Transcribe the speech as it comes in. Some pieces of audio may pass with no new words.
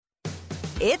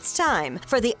It's time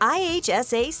for the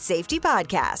IHSA Safety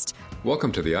Podcast.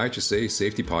 Welcome to the IHSA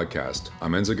Safety Podcast.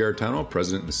 I'm Enzo Garetano,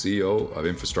 President and CEO of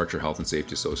Infrastructure Health and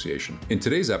Safety Association. In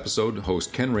today's episode,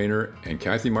 host Ken Rayner and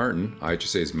Kathy Martin,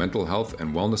 IHSA's mental health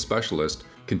and wellness specialist,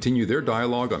 continue their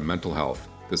dialogue on mental health.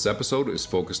 This episode is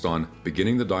focused on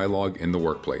beginning the dialogue in the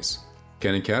workplace.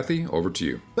 Ken and Kathy, over to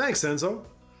you. Thanks, Enzo.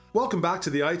 Welcome back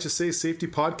to the IHSA Safety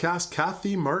Podcast,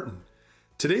 Kathy Martin.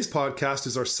 Today's podcast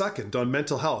is our second on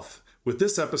mental health, with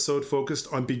this episode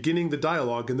focused on beginning the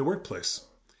dialogue in the workplace.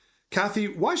 Kathy,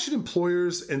 why should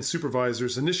employers and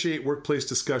supervisors initiate workplace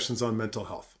discussions on mental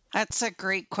health? That's a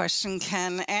great question,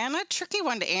 Ken, and a tricky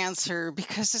one to answer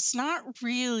because it's not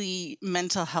really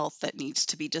mental health that needs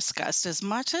to be discussed as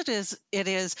much as it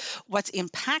is what's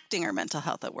impacting our mental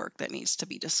health at work that needs to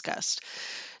be discussed.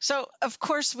 So, of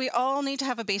course, we all need to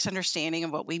have a base understanding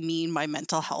of what we mean by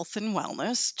mental health and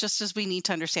wellness, just as we need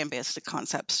to understand basic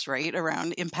concepts, right,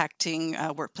 around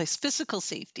impacting workplace physical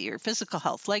safety or physical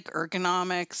health, like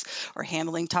ergonomics or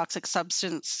handling toxic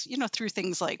substance, through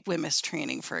things like WHMIS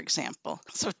training, for example.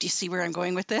 So do you see where I'm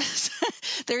going with this?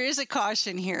 There is a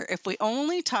caution here. If we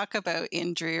only talk about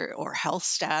injury or health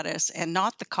status and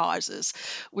not the causes,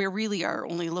 we really are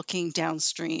only looking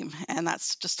downstream, and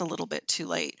that's just a little bit too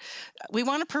late. We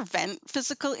want to prevent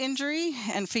physical injury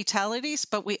and fatalities,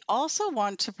 but we also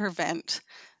want to prevent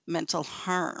mental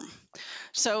harm.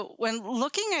 So when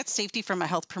looking at safety from a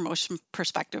health promotion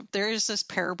perspective, there is this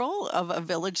parable of a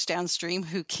village downstream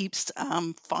who keeps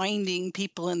finding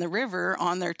people in the river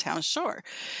on their town shore.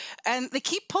 And they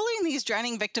keep pulling these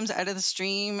drowning victims out of the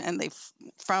stream and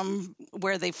from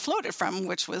where they floated from,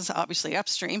 which was obviously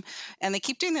upstream. And they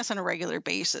keep doing this on a regular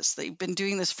basis. They've been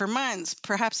doing this for months,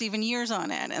 perhaps even years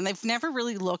on end. And they've never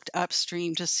really looked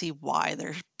upstream to see why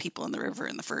there are people in the river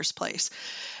in the first place.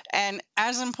 And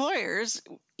as employers,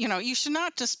 you should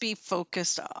not just be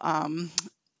focused,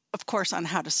 of course, on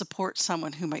how to support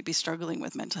someone who might be struggling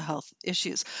with mental health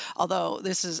issues, although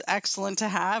this is excellent to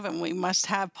have, and we must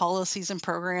have policies and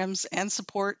programs and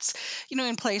supports,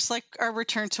 in place like our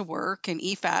return to work and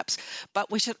EFAPs, but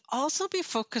we should also be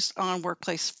focused on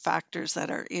workplace factors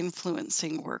that are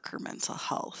influencing worker mental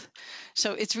health.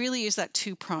 So it's really is that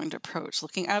two-pronged approach,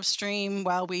 looking upstream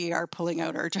while we are pulling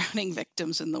out our drowning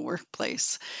victims in the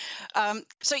workplace.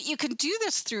 So you can do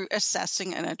this through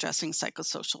assessing and addressing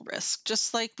psychosocial risk,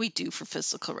 just like we do for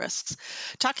physical risks.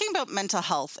 Talking about mental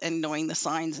health and knowing the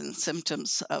signs and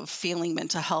symptoms of failing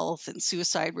mental health and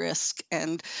suicide risk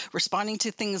and responding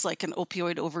to things like an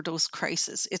opioid overdose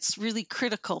crisis, it's really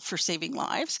critical for saving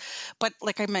lives. But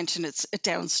like I mentioned, it's a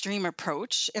downstream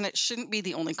approach, and it shouldn't be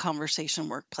the only conversation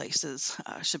workplaces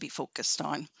should be focused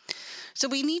on. So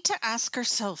we need to ask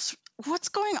ourselves, what's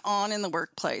going on in the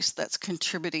workplace that's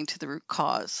contributing to the root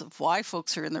cause of why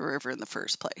folks are in the river in the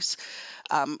first place?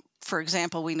 For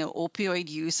example, we know opioid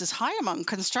use is high among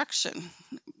construction,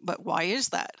 but why is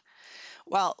that?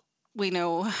 Well, we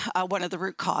know one of the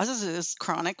root causes is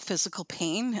chronic physical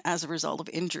pain as a result of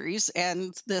injuries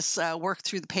and this work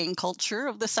through the pain culture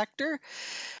of the sector.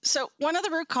 So one of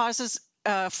the root causes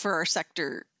for our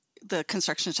sector, the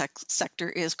construction sector,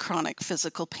 is chronic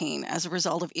physical pain as a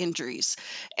result of injuries.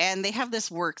 And they have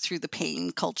this work through the pain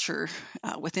culture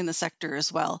within the sector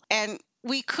as well. And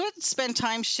we could spend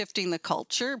time shifting the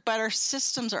culture, but our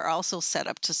systems are also set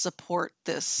up to support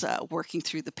this working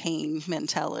through the pain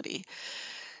mentality.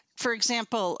 For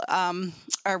example,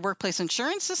 our workplace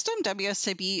insurance system,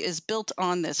 WSIB, is built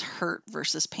on this hurt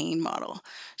versus pain model.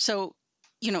 So,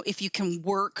 if you can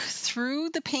work through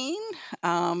the pain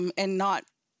and not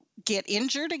get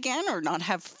injured again or not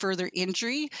have further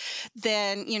injury,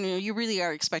 then, you really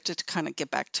are expected to kind of get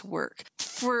back to work.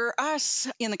 For us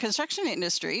in the construction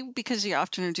industry, because you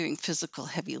often are doing physical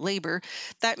heavy labor,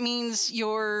 that means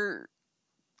you're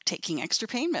taking extra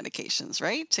pain medications,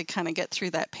 right, to kind of get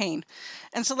through that pain.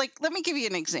 And so, let me give you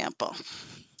an example.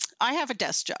 I have a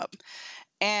desk job,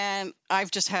 and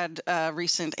I've just had a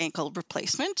recent ankle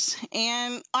replacement,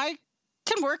 and I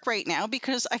can work right now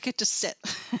because I get to sit.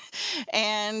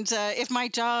 And if my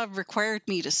job required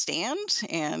me to stand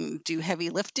and do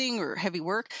heavy lifting or heavy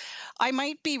work, I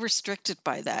might be restricted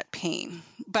by that pain.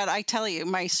 But I tell you,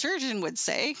 my surgeon would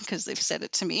say, because they've said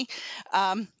it to me,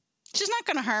 she's not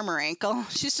going to harm her ankle.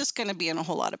 She's just going to be in a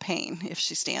whole lot of pain if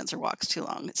she stands or walks too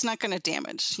long. It's not going to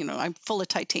damage. I'm full of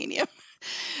titanium.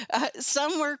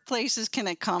 Some workplaces can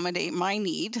accommodate my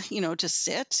need, to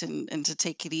sit and to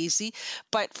take it easy.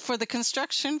 But for the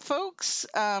construction folks,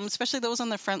 especially those on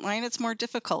the front line, it's more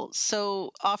difficult.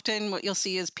 So often what you'll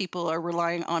see is people are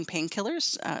relying on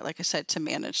painkillers, like I said, to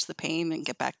manage the pain and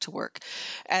get back to work.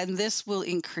 And this will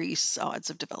increase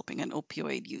odds of developing an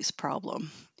opioid use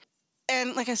problem.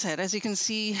 And like I said, as you can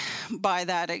see by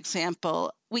that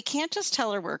example, we can't just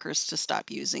tell our workers to stop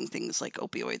using things like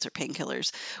opioids or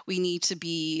painkillers. We need to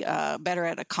be better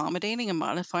at accommodating and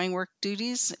modifying work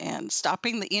duties and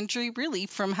stopping the injury really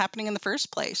from happening in the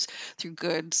first place through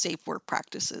good, safe work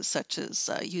practices, such as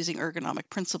using ergonomic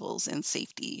principles and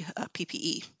safety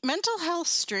PPE. Mental health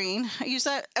strain, I use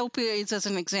that opioids as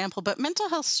an example, but mental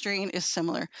health strain is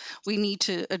similar. We need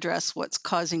to address what's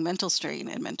causing mental strain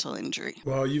and mental injury.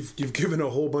 Well, you've given a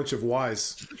whole bunch of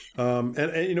whys, and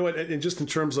you know what? And just in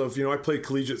terms of, you know, I played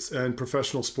collegiate and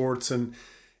professional sports, and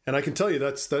I can tell you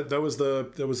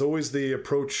that was always the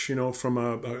approach, you know, from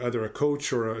either a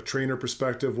coach or a trainer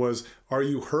perspective was, are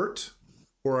you hurt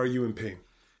or are you in pain?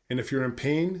 And if you're in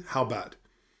pain, how bad?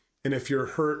 And if you're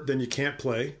hurt, then you can't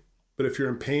play. But if you're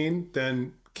in pain,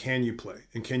 then can you play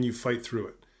and can you fight through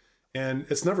it? And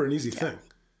it's never an easy thing.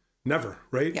 Never,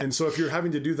 right? Yep. And so if you're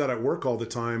having to do that at work all the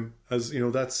time, as you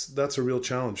know, that's a real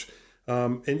challenge.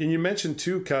 And you mentioned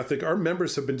too, Catholic, our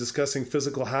members have been discussing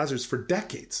physical hazards for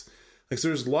decades. Like, so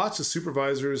there's lots of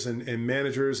supervisors and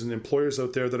managers and employers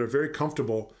out there that are very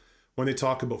comfortable when they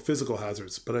talk about physical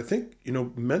hazards. But I think, you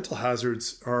know, mental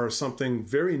hazards are something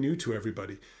very new to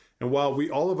everybody. And while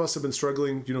all of us have been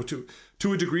struggling, you know,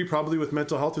 to a degree probably with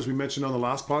mental health, as we mentioned on the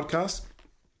last podcast,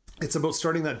 it's about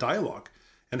starting that dialogue.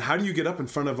 And how do you get up in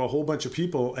front of a whole bunch of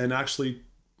people and actually, you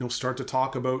know, start to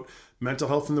talk about mental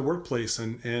health in the workplace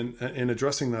and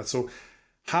addressing that? So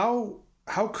how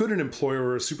could an employer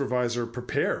or a supervisor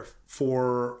prepare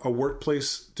for a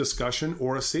workplace discussion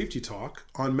or a safety talk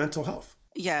on mental health?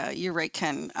 Yeah, you're right,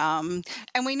 Ken. And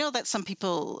we know that some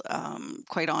people,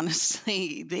 quite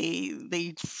honestly,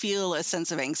 they feel a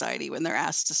sense of anxiety when they're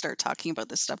asked to start talking about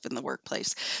this stuff in the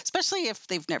workplace, especially if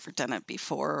they've never done it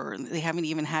before or they haven't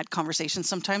even had conversations,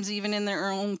 sometimes even in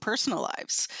their own personal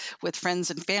lives with friends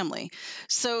and family.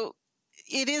 So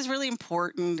it is really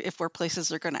important if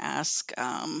workplaces are going to ask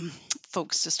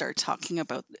folks to start talking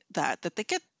about that they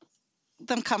get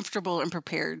them comfortable and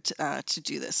prepared to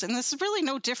do this. And this is really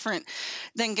no different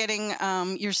than getting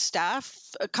your staff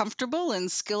comfortable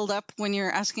and skilled up when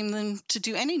you're asking them to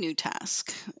do any new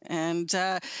task. And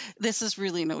this is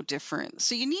really no different.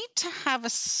 So you need to have a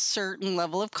certain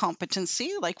level of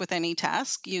competency. Like with any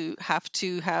task, you have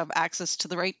to have access to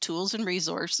the right tools and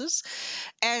resources.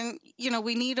 And, you know,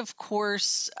 we need, of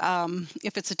course,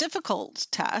 if it's a difficult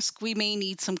task, we may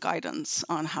need some guidance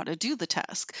on how to do the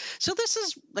task. So this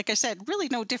is, like I said, really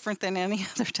no different than any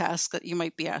other task that you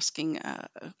might be asking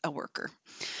a worker.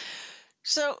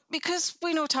 So because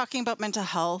we know talking about mental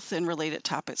health and related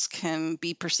topics can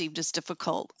be perceived as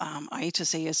difficult,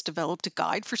 IHSA has developed a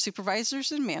guide for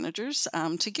supervisors and managers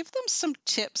to give them some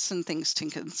tips and things to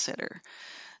consider.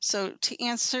 So to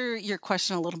answer your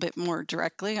question a little bit more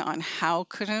directly on how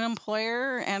could an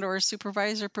employer and or a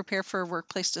supervisor prepare for a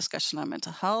workplace discussion on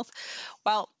mental health,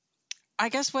 well, I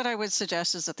guess what I would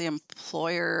suggest is that the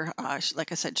employer,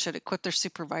 like I said, should equip their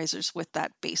supervisors with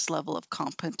that base level of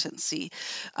competency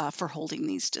for holding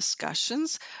these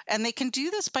discussions. And they can do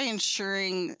this by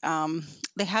ensuring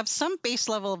they have some base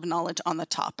level of knowledge on the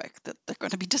topic that they're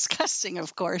going to be discussing,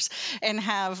 of course, and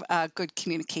have good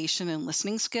communication and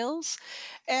listening skills,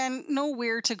 and know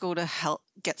where to go to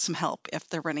get some help if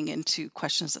they're running into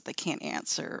questions that they can't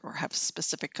answer or have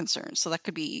specific concerns. So that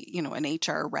could be, you know, an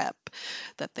HR rep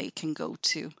that they can go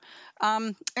to.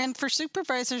 And for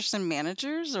supervisors and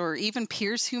managers or even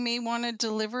peers who may want to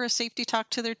deliver a safety talk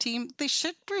to their team, they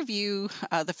should review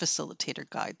the facilitator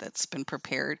guide that's been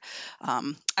prepared,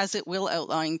 as it will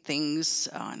outline things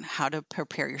on how to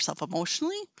prepare yourself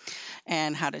emotionally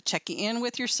and how to check in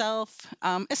with yourself,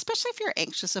 especially if you're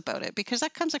anxious about it, because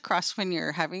that comes across when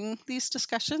you're having these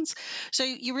discussions. So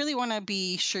you really want to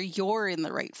be sure you're in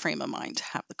the right frame of mind to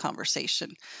have the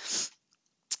conversation.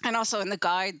 And also in the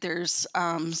guide, there's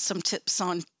some tips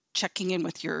on checking in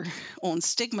with your own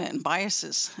stigma and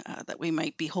biases that we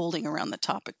might be holding around the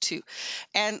topic too.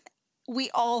 And we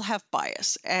all have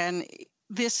bias, and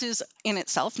this is in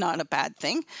itself not a bad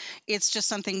thing. It's just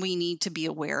something we need to be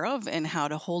aware of and how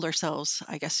to hold ourselves,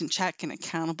 I guess, in check and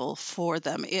accountable for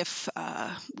them if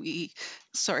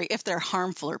they're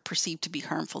harmful or perceived to be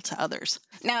harmful to others.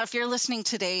 Now, if you're listening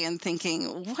today and thinking,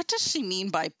 what does she mean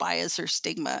by bias or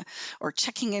stigma or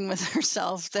checking in with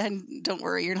herself, then don't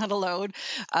worry, you're not alone.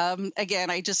 Again,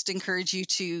 I just encourage you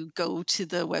to go to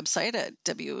the website at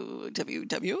www.IHSA,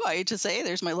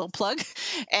 there's my little plug,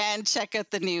 and check out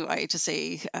the new IHSA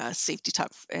Safety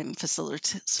Talk and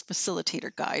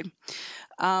Facilitator Guide.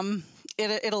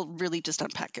 It'll really just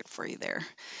unpack it for you there.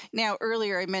 Now,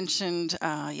 earlier I mentioned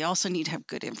you also need to have of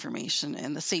good information.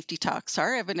 And the safety talks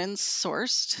are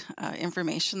evidence-sourced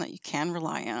information that you can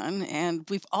rely on. And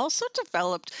we've also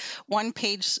developed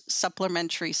one-page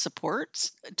supplementary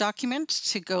support document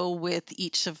to go with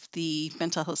each of the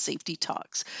mental health safety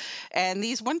talks. And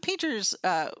these one-pagers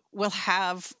will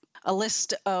have a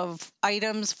list of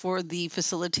items for the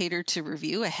facilitator to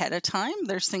review ahead of time.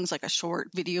 There's things like a short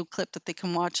video clip that they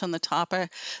can watch on the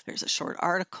topic. There's a short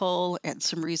article and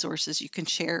some resources you can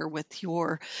share with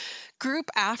your group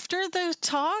after the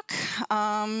talk.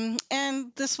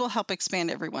 And this will help expand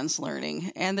everyone's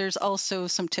learning. And there's also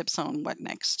some tips on what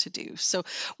next to do. So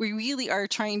we really are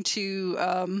trying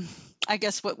to, I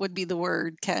guess what would be the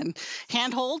word, Ken,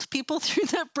 handhold people through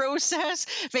the process,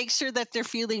 make sure that they're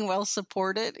feeling well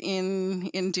supported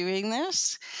in doing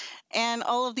this. And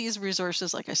all of these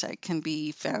resources, like I said, can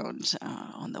be found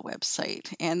on the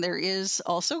website. And there is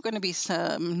also going to be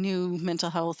some new mental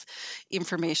health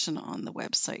information on the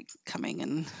website coming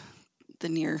in the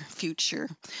near future.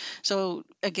 So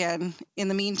again, in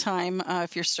the meantime,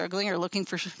 if you're struggling or looking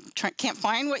for, can't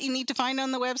find what you need to find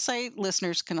on the website,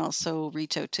 listeners can also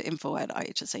reach out to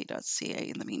info@ihsa.ca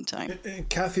in the meantime. And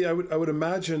Kathy, I would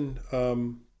imagine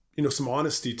some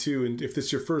honesty too. And if this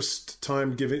is your first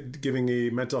time giving a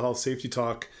mental health safety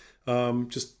talk,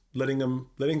 just letting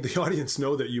the audience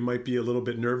know that you might be a little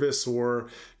bit nervous, or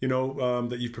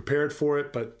that you've prepared for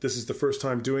it, but this is the first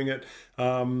time doing it.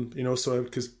 So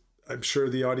because I'm sure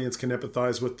the audience can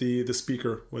empathize with the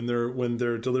speaker when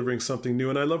they're delivering something new.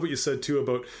 And I love what you said too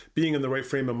about being in the right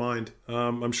frame of mind.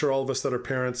 I'm sure all of us that are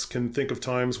parents can think of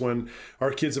times when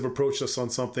our kids have approached us on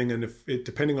something, and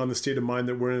depending on the state of mind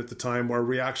that we're in at the time, our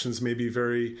reactions may be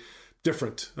very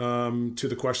different to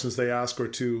the questions they ask or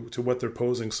to what they're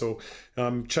posing. So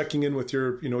checking in with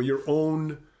your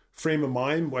own frame of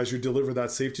mind as you deliver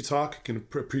that safety talk, I can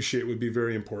appreciate would be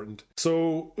very important.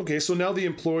 So now the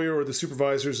employer or the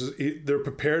supervisors, they're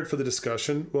prepared for the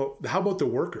discussion. Well, how about the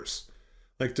workers?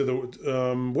 Like,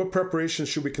 what preparations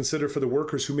should we consider for the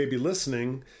workers who may be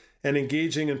listening and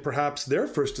engaging in perhaps their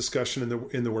first discussion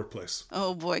in the workplace?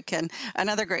 Oh boy, Ken,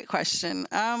 another great question.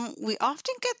 We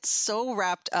often get so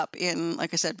wrapped up in,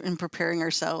 like I said, in preparing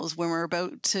ourselves when we're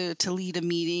about to lead a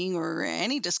meeting or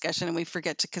any discussion, and we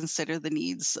forget to consider the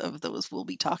needs of those we'll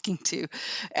be talking to.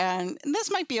 And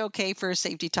this might be okay for a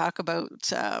safety talk about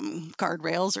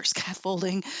guardrails or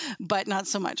scaffolding, but not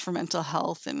so much for mental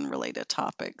health and related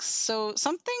topics. So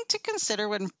something to consider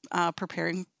when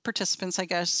preparing participants, I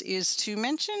guess, is to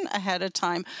mention ahead of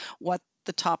time what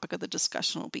the topic of the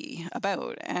discussion will be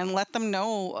about, and let them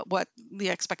know what the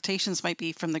expectations might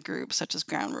be from the group, such as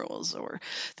ground rules or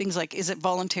things like, is it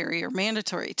voluntary or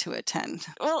mandatory to attend?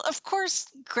 Well, of course,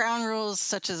 ground rules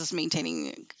such as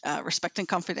maintaining respect and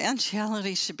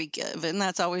confidentiality should be given.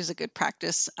 That's always a good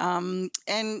practice. And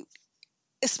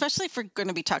especially if we're going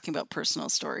to be talking about personal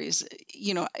stories,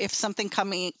 if something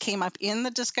came up in the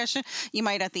discussion, you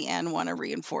might at the end want to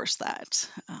reinforce that.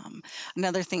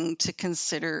 Another thing to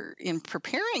consider in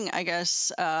preparing, I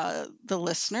guess, the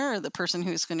listener or the person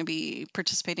who's going to be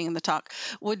participating in the talk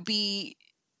would be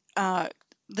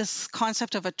this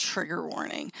concept of a trigger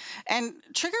warning. And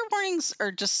trigger warnings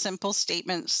are just simple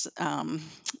statements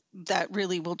that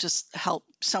really will just help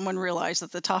someone realize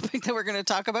that the topic that we're going to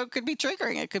talk about could be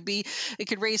triggering. It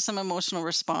could raise some emotional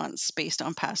response based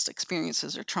on past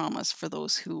experiences or traumas for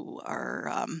those who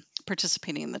are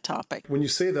participating in the topic. When you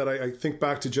say that, I think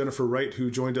back to Jennifer Wright,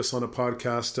 who joined us on a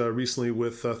podcast recently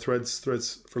with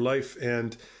Threads for Life.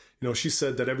 And, she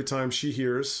said that every time she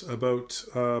hears about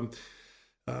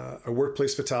a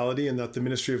workplace fatality and that the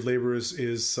Ministry of Labor is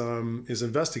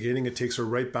investigating, it takes her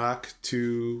right back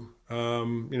to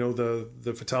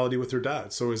the fatality with her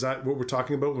dad. So is that what we're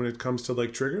talking about when it comes to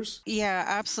like triggers? Yeah,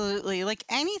 absolutely. Like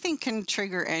anything can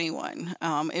trigger anyone.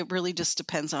 It really just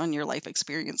depends on your life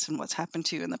experience and what's happened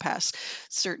to you in the past.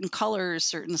 Certain colors,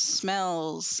 certain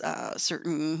smells,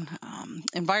 certain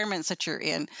environments that you're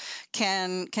in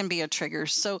can be a trigger.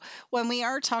 So when we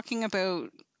are talking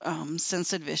about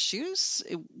sensitive issues,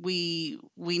 we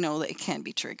know that it can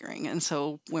be triggering. And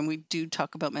so when we do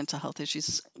talk about mental health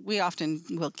issues, we often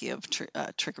will give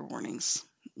trigger warnings,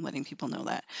 letting people know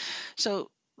that. So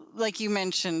like you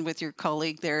mentioned with your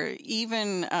colleague there,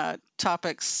 even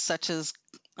topics such as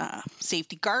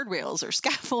safety guardrails or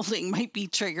scaffolding might be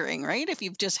triggering, right? If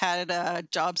you've just had a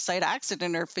job site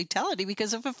accident or fatality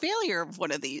because of a failure of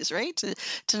one of these, right?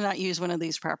 To not use one of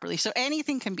these properly. So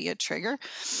anything can be a trigger.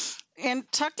 And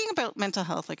talking about mental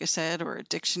health, like I said, or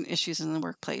addiction issues in the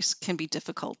workplace can be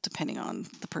difficult depending on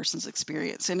the person's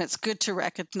experience. And it's good to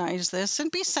recognize this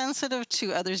and be sensitive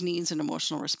to others' needs and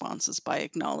emotional responses by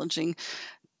acknowledging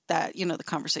that, the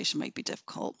conversation might be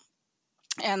difficult.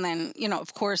 And then,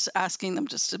 of course, asking them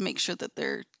just to make sure that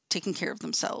they're taking care of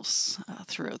themselves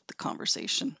throughout the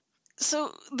conversation.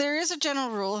 So there is a general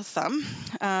rule of thumb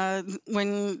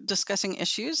when discussing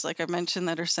issues, like I mentioned,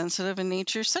 that are sensitive in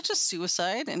nature, such as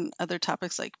suicide and other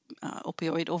topics like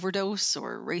opioid overdose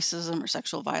or racism or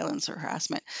sexual violence or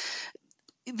harassment.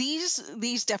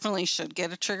 These definitely should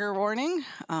get a trigger warning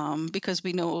because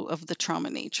we know of the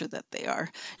trauma nature that they are.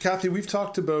 Kathy, we've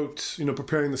talked about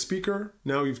preparing the speaker.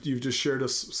 Now you've just shared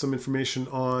us some information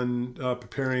on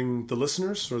preparing the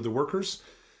listeners or the workers.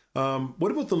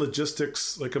 What about the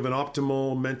logistics, like of an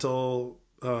optimal mental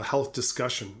health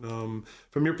discussion?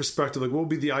 From your perspective, like what would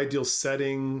be the ideal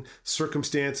setting,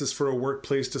 circumstances for a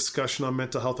workplace discussion on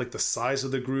mental health, like the size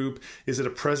of the group? Is it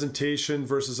a presentation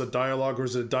versus a dialogue, or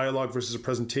is it a dialogue versus a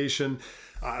presentation?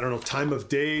 I don't know, time of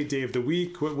day of the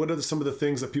week. What are some of the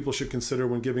things that people should consider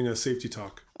when giving a safety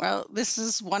talk? Well, this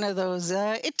is one of those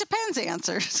it depends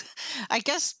answers. I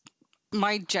guess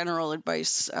my general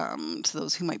advice to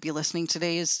those who might be listening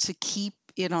today is to keep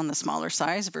it on the smaller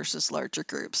size versus larger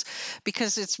groups,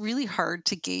 because it's really hard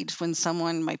to gauge when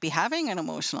someone might be having an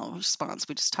emotional response.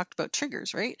 We just talked about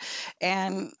triggers, right?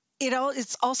 And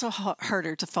it's also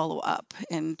harder to follow up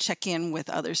and check in with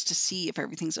others to see if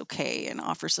everything's okay and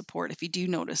offer support if you do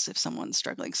notice if someone's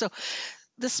struggling. So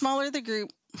the smaller the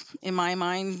group, in my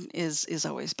mind, is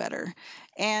always better.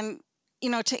 And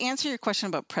to answer your question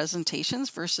about presentations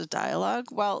versus dialogue,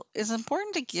 well, it's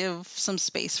important to give some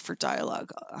space for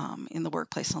dialogue in the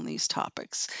workplace on these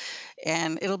topics.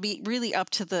 And it'll be really up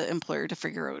to the employer to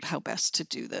figure out how best to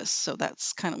do this. So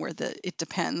that's kind of where it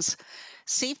depends.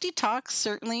 Safety talks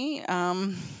certainly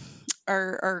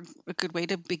are a good way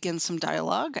to begin some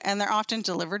dialogue, and they're often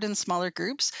delivered in smaller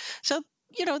groups. So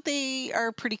they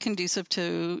are pretty conducive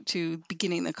to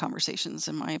beginning the conversations,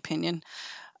 in my opinion.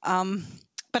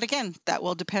 But again, that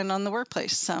will depend on the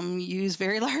workplace. Some use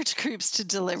very large groups to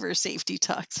deliver safety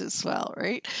talks as well,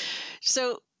 right?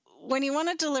 So when you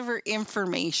want to deliver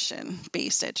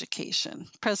information-based education,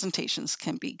 presentations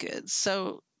can be good.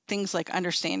 So things like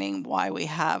understanding why we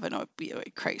have an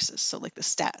opioid crisis, so like the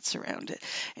stats around it,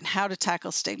 and how to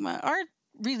tackle stigma are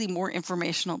really more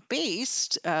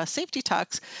informational-based safety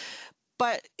talks.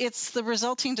 But it's the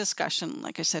resulting discussion,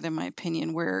 like I said, in my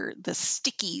opinion, where the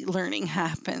sticky learning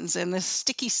happens. And the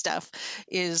sticky stuff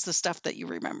is the stuff that you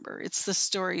remember. It's the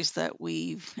stories that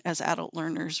we, as adult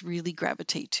learners, really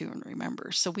gravitate to and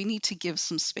remember. So we need to give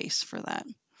some space for that.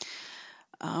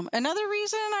 Another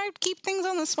reason I keep things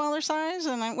on the smaller size,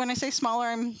 and when I say smaller,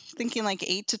 I'm thinking like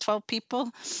 8 to 12 people,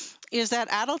 is that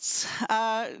adults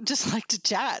just like to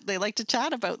chat. They like to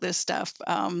chat about this stuff.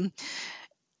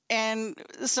 And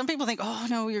some people think, oh,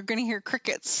 no, you're going to hear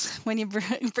crickets when you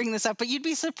bring this up. But you'd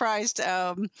be surprised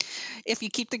if you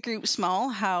keep the group small,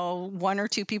 how 1 or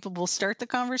 2 people will start the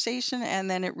conversation, and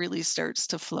then it really starts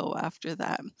to flow after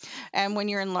that. And when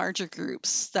you're in larger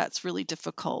groups, that's really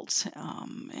difficult,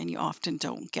 and you often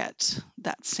don't get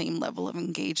that same level of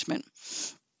engagement.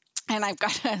 And I've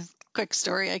got a quick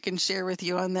story I can share with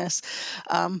you on this.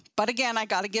 But again, I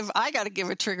got to give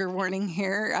a trigger warning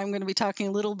here. I'm going to be talking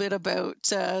a little bit about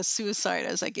suicide,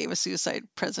 as I gave a suicide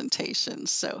presentation.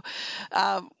 So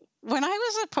when I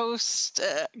was a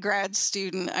post-grad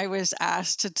student, I was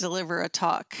asked to deliver a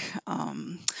talk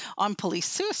on police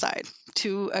suicide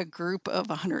to a group of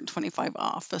 125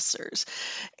 officers.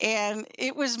 And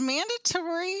it was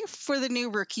mandatory for the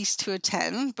new rookies to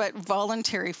attend, but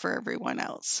voluntary for everyone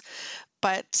else.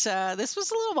 But this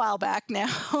was a little while back now,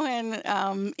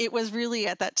 and it was really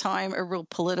at that time a real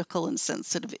political and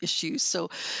sensitive issue. So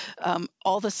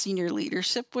all the senior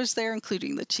leadership was there,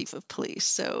 including the chief of police.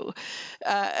 So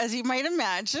as you might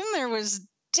imagine, there was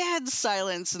dead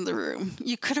silence in the room.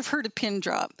 You could have heard a pin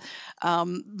drop.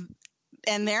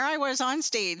 And there I was on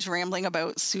stage rambling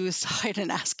about suicide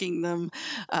and asking them,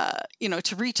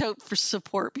 to reach out for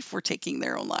support before taking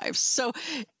their own lives. So,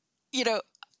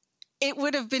 it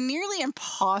would have been nearly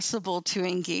impossible to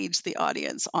engage the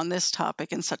audience on this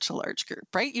topic in such a large group,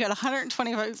 right? You got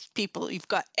 125 people. You've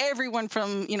got everyone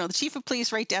from, the chief of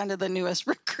police right down to the newest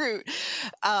recruit.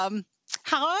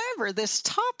 However, this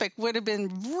topic would have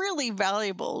been really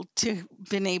valuable to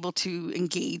been able to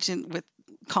engage with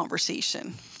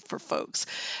conversation for folks.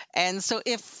 And so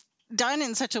if done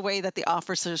in such a way that the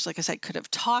officers, like I said, could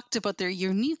have talked about their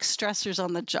unique stressors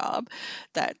on the job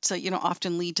that,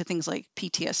 often lead to things like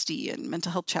PTSD and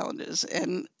mental health challenges,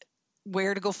 and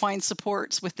where to go find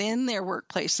supports within their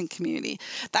workplace and community,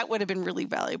 that would have been really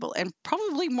valuable and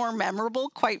probably more memorable,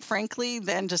 quite frankly,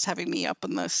 than just having me up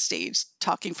on the stage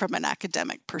talking from an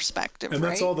academic perspective. And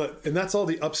that's all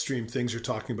the upstream things you're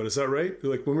talking about. Is that right?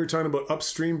 Like when we were talking about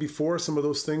upstream before, some of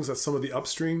those things, that's some of the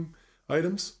upstream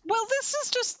items? Well, this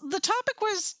is just, the topic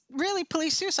was really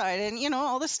police suicide and,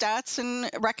 all the stats and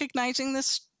recognizing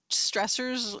the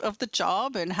stressors of the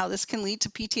job and how this can lead to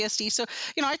PTSD. So,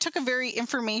 I took a very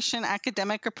information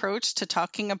academic approach to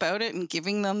talking about it and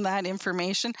giving them that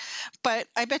information. But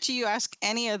I bet you ask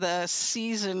any of the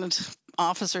seasoned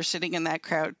officers sitting in that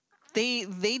crowd, they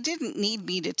didn't need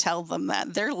me to tell them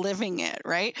that. They're living it,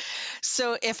 right?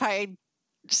 So if I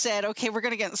said, okay, we're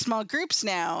going to get in small groups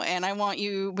now, and I want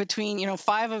you between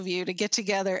 5 of you to get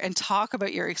together and talk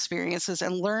about your experiences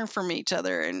and learn from each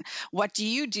other, and what do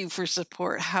you do for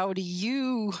support, how do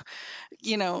you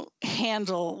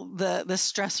handle the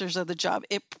stressors of the job,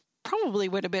 it probably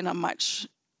would have been a much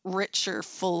richer,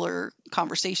 fuller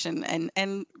conversation,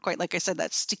 and quite like I said,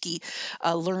 that sticky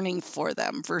learning for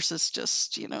them versus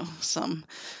just some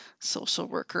social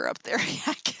worker up there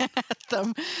yakking at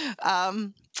them.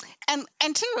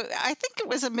 And two, I think it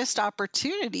was a missed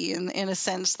opportunity in a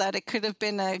sense that it could have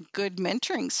been a good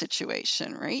mentoring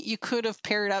situation, right? You could have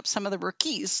paired up some of the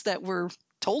rookies that were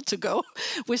told to go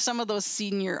with some of those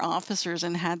senior officers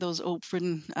and had those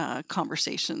open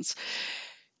conversations.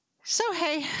 So,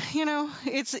 hey,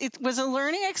 it was a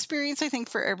learning experience, I think,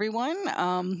 for everyone.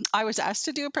 I was asked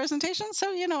to do a presentation, so,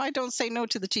 I don't say no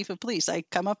to the chief of police. I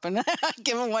come up and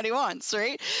give him what he wants,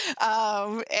 right?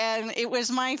 And it was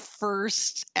my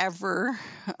first ever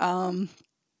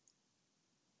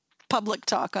public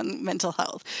talk on mental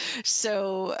health.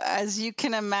 So, as you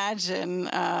can imagine,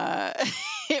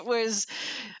 it was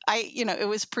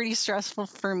pretty stressful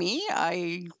for me.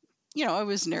 I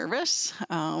was nervous.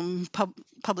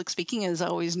 Public speaking is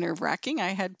always nerve-wracking. I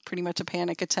had pretty much a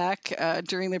panic attack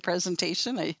during the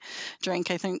presentation. I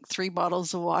drank, I think, 3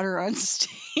 bottles of water on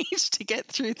stage to get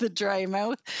through the dry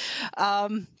mouth.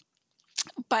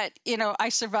 But, I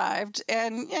survived,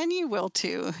 and you will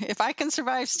too. If I can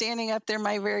survive standing up there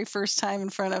my very first time in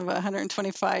front of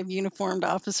 125 uniformed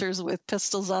officers with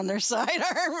pistols on their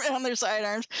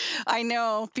sidearms, I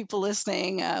know people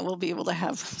listening will be able to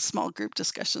have small group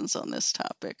discussions on this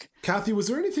topic. Kathy, was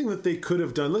there anything that they could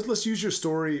have done? Let's use your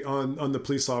story on the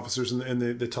police officers and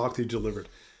the talk they delivered.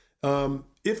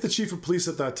 If the chief of police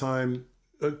at that time,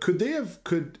 could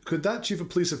that chief of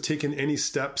police have taken any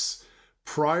steps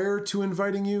prior to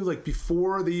inviting you, like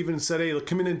before they even said, hey,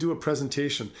 come in and do a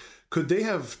presentation? Could they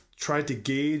have tried to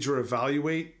gauge or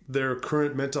evaluate their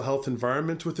current mental health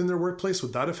environment within their workplace?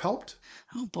 Would that have helped?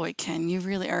 Oh boy, Ken, you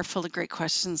really are full of great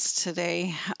questions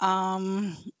today.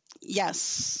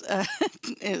 Yes,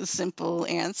 is a simple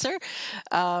answer.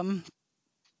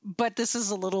 But this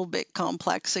is a little bit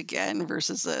complex again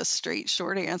versus a straight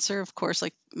short answer. Of course,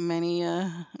 like many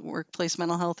workplace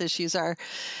mental health issues are,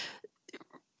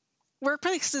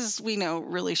 workplaces, we know,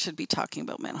 really should be talking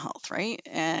about mental health, right?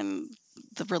 And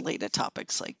the related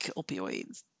topics like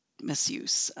opioids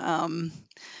misuse. But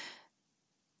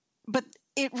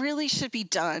it really should be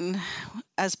done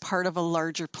as part of a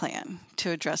larger plan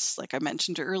to address, like I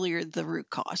mentioned earlier, the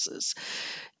root causes.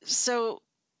 So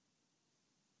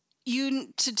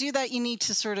to do that, you need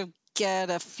to sort of get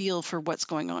a feel for what's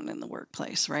going on in the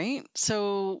workplace, right?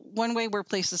 So one way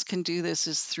workplaces can do this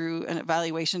is through an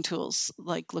evaluation tools,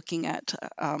 like looking at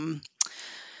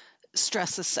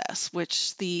Stress Assess,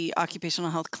 which the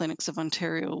Occupational Health Clinics of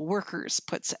Ontario Workers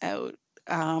puts out.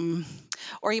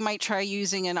 Or you might try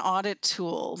using an audit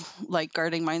tool like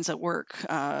Guarding Minds at Work.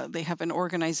 They have an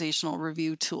organizational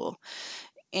review tool.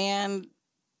 And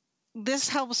this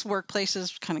helps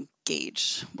workplaces kind of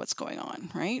gauge what's going on,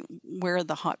 right? Where are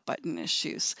the hot button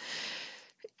issues?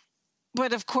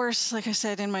 But of course, like I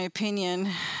said, in my opinion,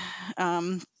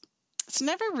 it's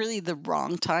never really the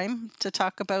wrong time to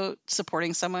talk about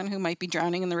supporting someone who might be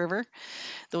drowning in the river.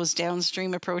 Those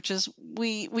downstream approaches,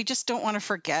 we just don't want to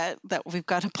forget that we've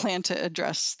got a plan to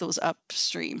address those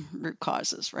upstream root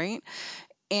causes, right?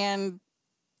 And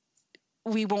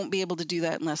we won't be able to do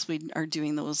that unless we are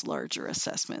doing those larger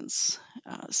assessments.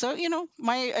 So,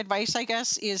 my advice, I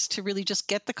guess, is to really just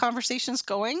get the conversations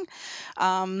going,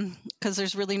 because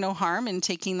there's really no harm in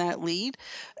taking that lead,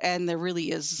 and there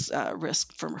really is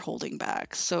risk from holding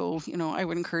back. So, I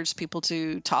would encourage people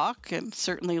to talk and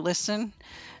certainly listen,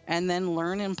 and then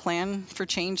learn and plan for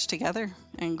change together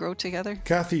and grow together.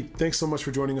 Kathy, thanks so much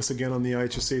for joining us again on the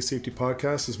IHSA Safety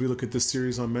Podcast as we look at this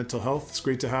series on mental health. It's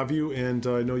great to have you, and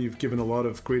I know you've given a lot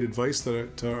of great advice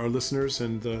that our listeners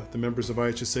and the members of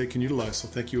IHSA can utilize, so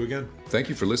thank you again. Thank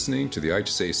you for listening to the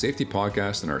IHSA Safety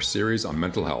Podcast and our series on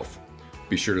mental health.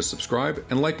 Be sure to subscribe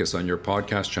and like us on your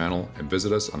podcast channel, and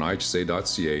visit us on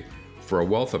ihsa.ca for a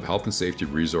wealth of health and safety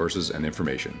resources and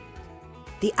information.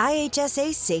 the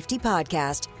IHSA Safety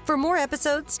Podcast. For more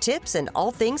episodes, tips, and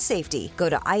all things safety, go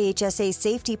to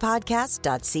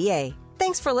ihsasafetypodcast.ca.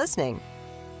 Thanks for listening.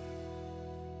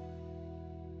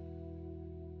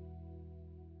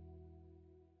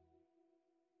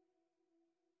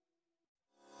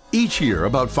 Each year,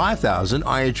 about 5,000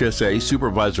 IHSA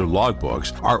supervisor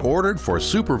logbooks are ordered for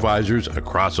supervisors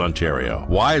across Ontario.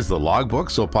 Why is the logbook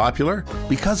so popular?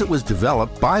 Because it was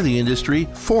developed by the industry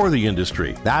for the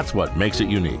industry. That's what makes it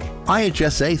unique.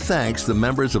 IHSA thanks the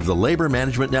members of the Labor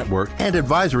Management Network and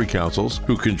advisory councils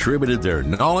who contributed their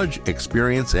knowledge,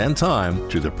 experience, and time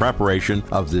to the preparation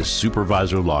of this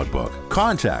supervisor logbook.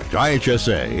 Contact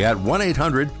IHSA at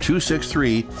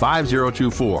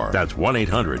 1-800-263-5024. That's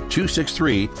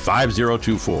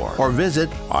 1-800-263-5024. or visit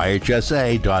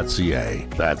ihsa.ca.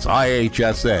 That's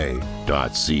ihsa.ca.